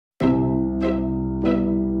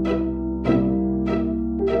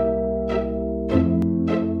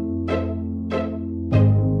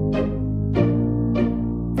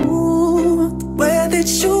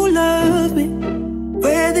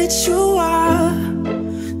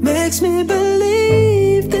makes me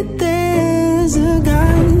believe that there's a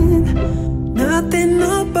God. Nothing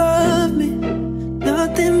above me,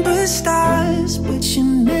 nothing but stars, but you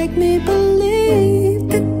make me believe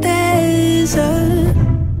that there's a...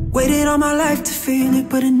 Waited all my life to feel it,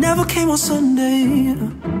 but it never came on Sunday.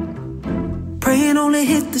 Praying only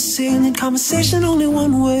hit the ceiling, conversation only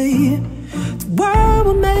one way. The world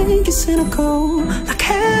will make you cynical, like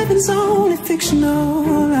heaven's only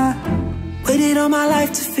fictional. I waited all my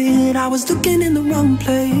life to feel it, I was looking in the wrong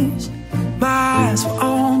place. My eyes were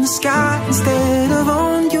on the sky instead of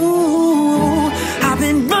on you. I've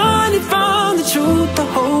been running from the truth the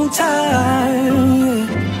whole time.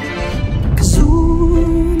 Cause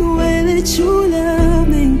ooh, the way that you love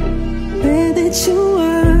me, the way that you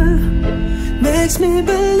are, makes me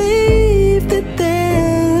believe that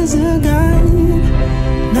there's a God.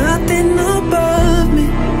 Nothing above me,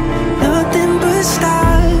 nothing but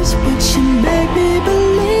stars, but you make me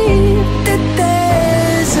believe that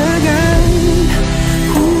there's a God.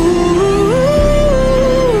 Ooh,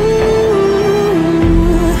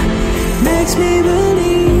 makes me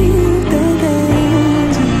believe that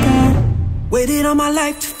there's a God. Waited all my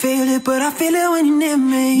life to feel it, but I feel it when you're near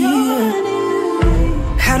me.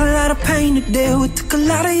 Had a lot of pain to deal with, took a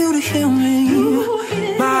lot of you to heal me.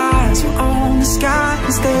 My eyes were on the sky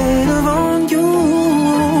instead of on you.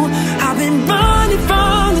 I've been running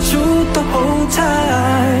from the truth the whole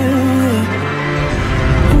time.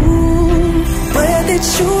 Ooh, where did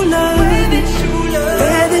you love?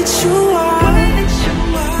 Where did you are?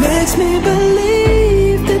 Makes me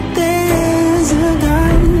believe that there's a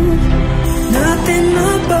God. Nothing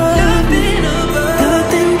above me,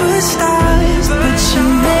 nothing but stars, but you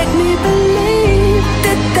make me believe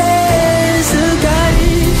that there's a God.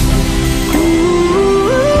 Ooh,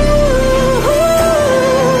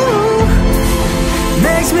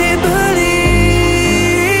 makes me believe.